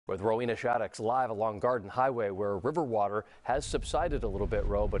With Rowena Shaddix live along Garden Highway, where river water has subsided a little bit,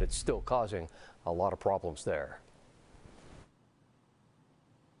 Row, but it's still causing a lot of problems there.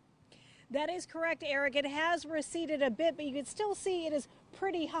 That is correct, Eric. It has receded a bit, but you can still see it is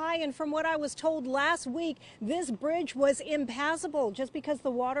pretty high. And from what I was told last week, this bridge was impassable just because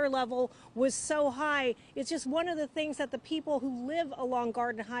the water level was so high. It's just one of the things that the people who live along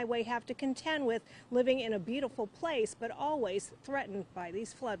Garden Highway have to contend with, living in a beautiful place, but always threatened by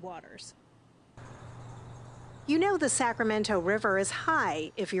these floodwaters. You know the Sacramento River is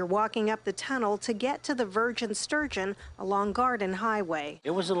high if you're walking up the tunnel to get to the Virgin Sturgeon along Garden Highway. It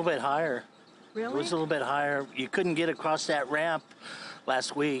was a little bit higher. Really? It was a little bit higher. You couldn't get across that ramp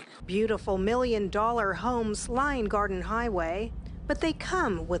last week. Beautiful $1-million homes line Garden Highway, but they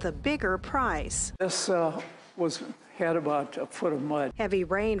come with a bigger price. This had about a foot of mud. Heavy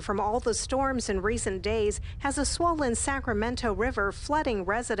rain from all the storms in recent days has a swollen Sacramento River flooding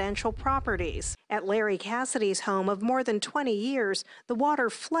residential properties. At Larry Cassidy's home of more than 20 years, the water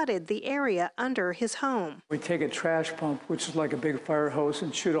flooded the area under his home. We take a trash pump, which is like a big fire hose,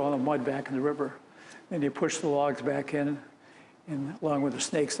 and shoot all the mud back in the river. Then you push the logs back in, and along with the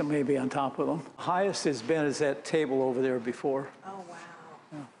snakes that may be on top of them. Highest it's been is that table over there before. Oh, wow.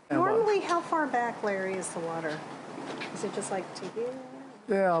 Yeah. Normally, how far back, Larry, is the water? Is it just like to here?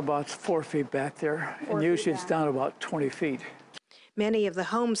 Yeah, about 4 feet back there. And usually it's down about 20 feet. Many of the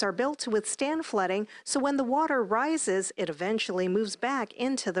homes are built to withstand flooding, so when the water rises, it eventually moves back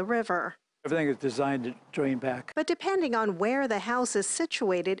into the river. Everything is designed to drain back. But depending on where the house is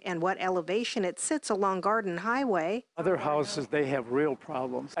situated and what elevation it sits along Garden Highway. Other houses, they have real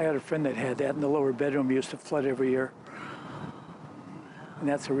problems. I had a friend that had that, and the lower bedroom used to flood every year. And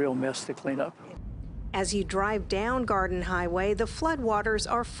that's a real mess to clean up. As you drive down Garden Highway, the floodwaters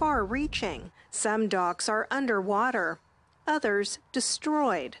are far-reaching. Some docks are underwater, others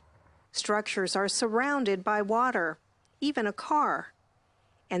destroyed. Structures are surrounded by water, even a car.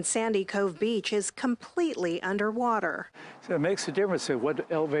 And Sandy Cove Beach is completely underwater. So it makes a difference at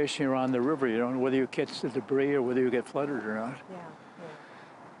what elevation you're on the river, you know, whether you catch the debris or whether you get flooded or not. Yeah.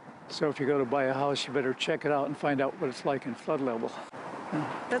 So if you go to buy a house, you better check it out and find out what it's like in flood level.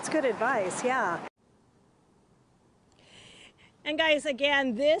 That's good advice, yeah. And guys,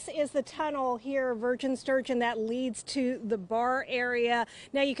 again, this is the tunnel here, Virgin Sturgeon, that leads to the bar area.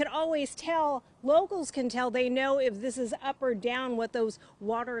 Now, you can always tell, locals can tell, they know if this is up or down, what those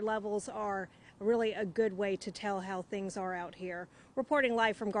water levels are. Really a good way to tell how things are out here. Reporting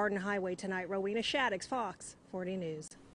live from Garden Highway tonight, Rowena Shaddix, Fox 40 News.